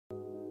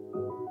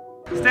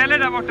Ställ er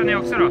där borta ni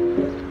också då.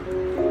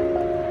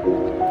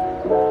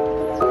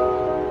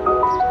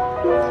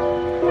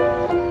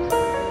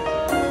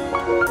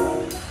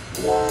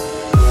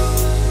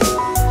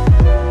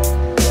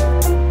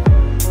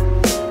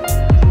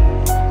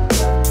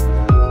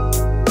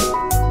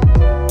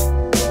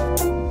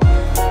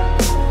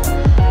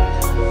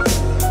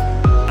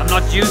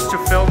 Used to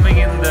filming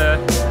in the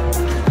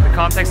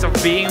context of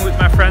being with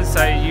my friends.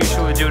 I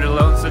usually do it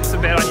alone, so it's a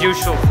bit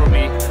unusual for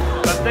me,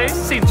 but they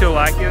seem to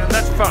like it and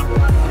that's fun.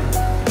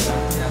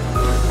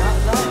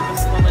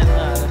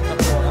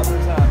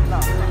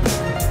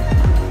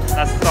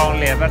 Nästan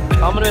lever.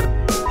 Ja, men du vet.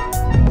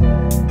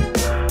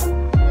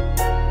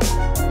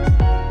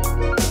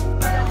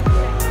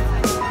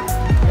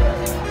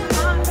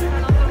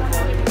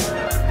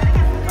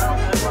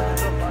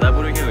 Där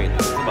borde du gå in.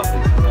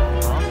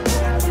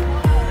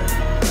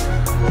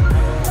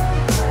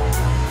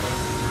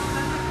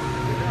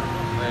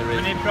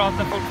 Men ni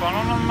pratar fortfarande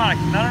om någon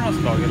marknad av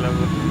något slag, eller?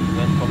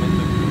 Den kommer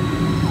inte.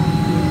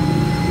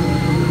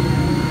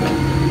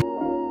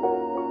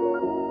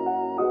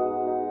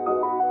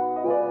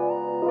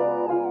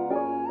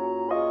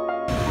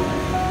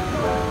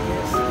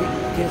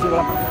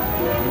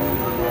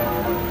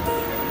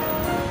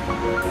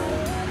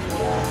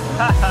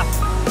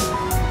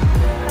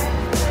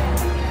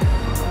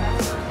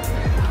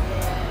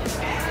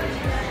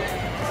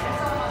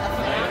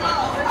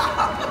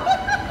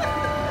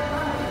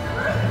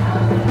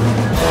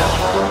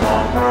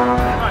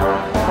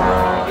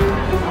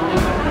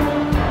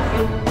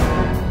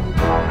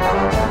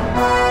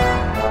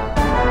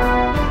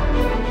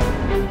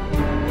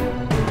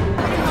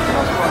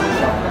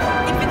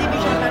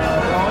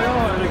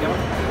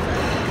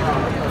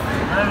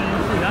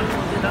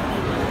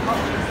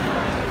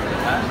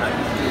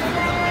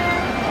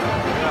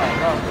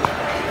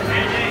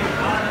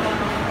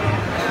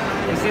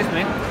 Excuse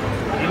me,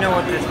 you know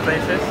what this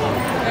place is?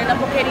 La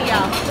Boqueria,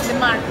 the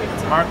market.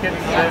 Market? Is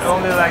it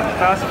only like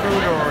fast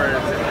food or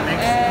is it a mix?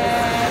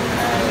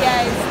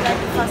 Yeah, it's like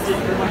fast food.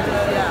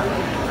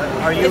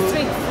 Yeah. Are you? It's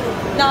street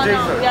food. No, Street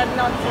no, food. we are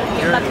not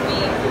here, but we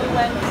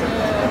went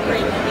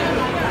break here.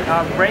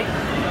 Break?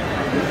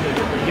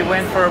 You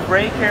went for a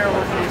break here, or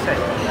what did you say?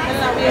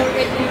 No, we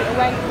already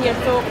went here,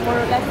 so more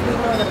or less we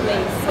know the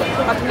place.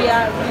 But we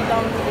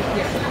don't live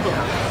here.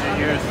 So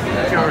you're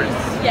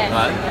tourists? Yes.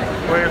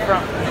 Where are you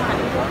from?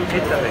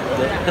 Italy.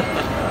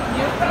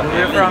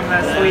 You're from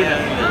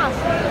Sweden.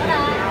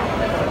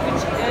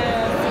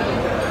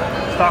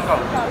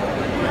 Stockholm.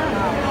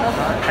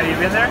 Have you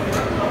been there?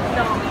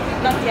 No,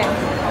 not yet.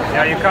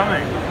 Are you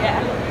coming? Yeah.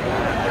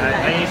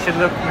 And you should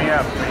look me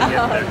up when you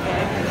get there.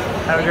 Okay.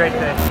 Have a great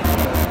day.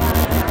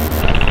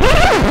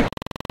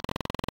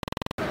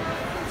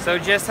 So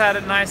just had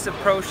a nice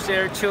approach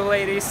there, two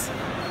ladies.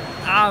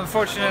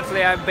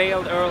 Unfortunately I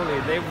bailed early.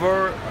 They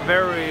were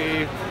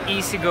very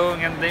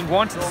easygoing and they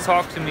wanted to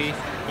talk to me,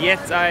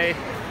 yet I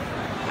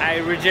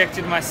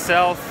rejected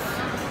myself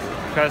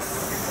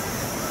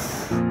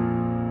because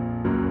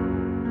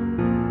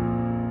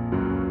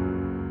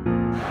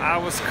I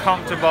was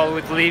comfortable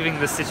with leaving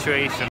the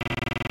situation.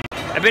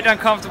 A bit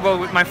uncomfortable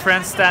with my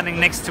friends standing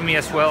next to me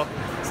as well.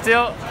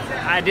 Still,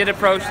 I did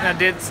approach and I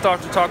did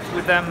start to talk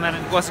with them and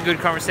it was a good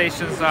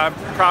conversation, so I'm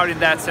proud in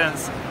that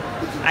sense.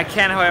 I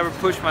can, however,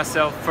 push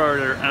myself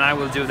further and I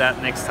will do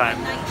that next time.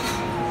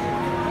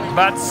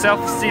 But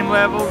self-esteem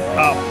level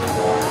up.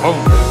 Boom.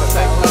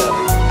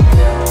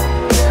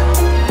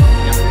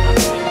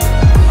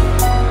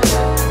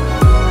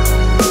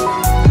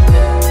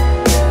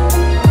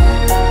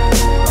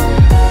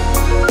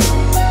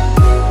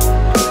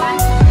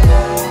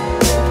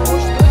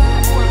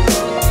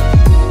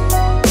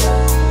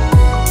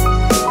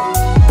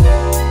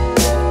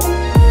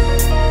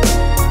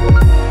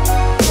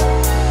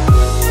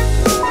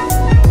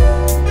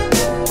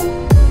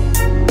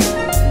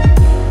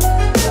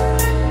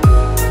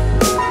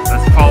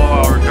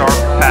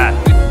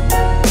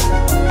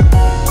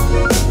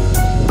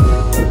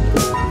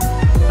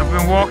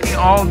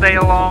 All day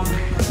long,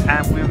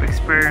 and we've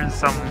experienced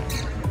some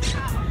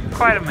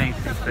quite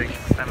amazing things,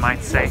 I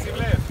might say.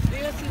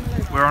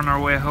 We're on our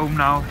way home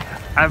now.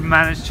 I've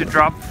managed to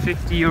drop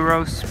 50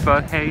 euros,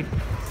 but hey,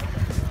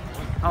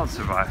 I'll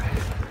survive.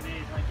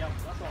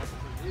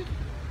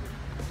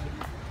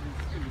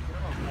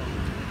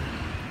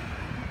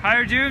 How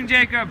are you doing,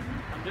 Jacob?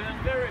 I'm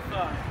doing very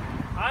fine.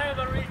 I am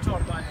a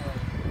retard, by the way.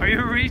 Are you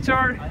a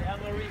retard? I am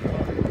a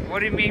retard. What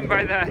do you mean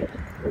by that?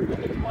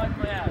 Wipe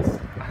my ass.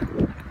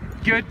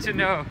 Good to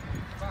know.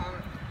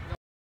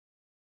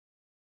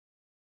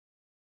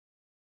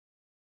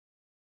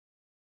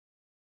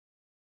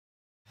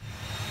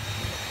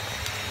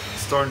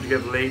 It's starting to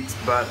get late,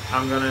 but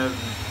I'm gonna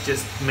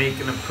just make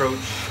an approach.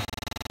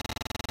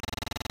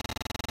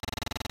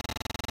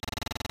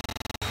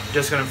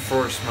 Just gonna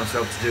force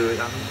myself to do it.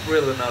 I'm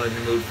really not in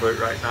the mood for it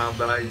right now,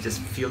 but I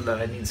just feel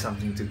that I need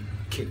something to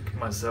kick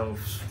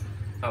myself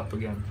up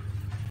again.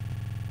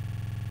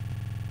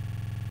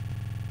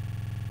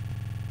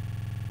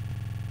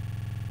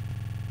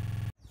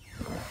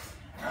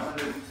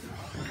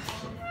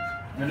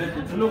 Men det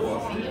är lite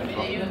låst.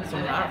 Som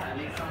här.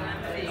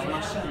 Ja,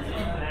 man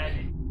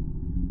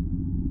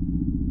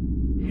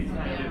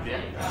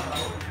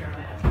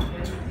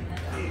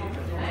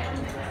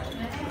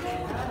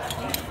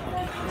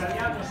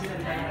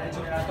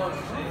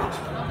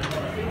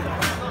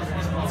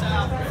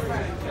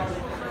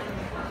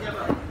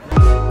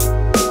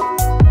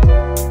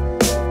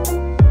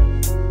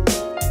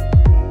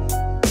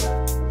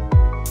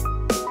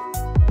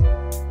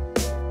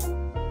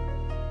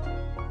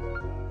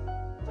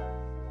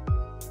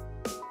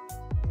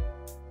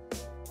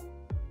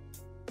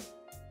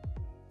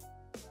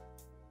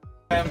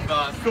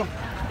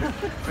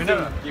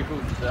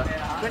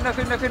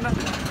Skynda.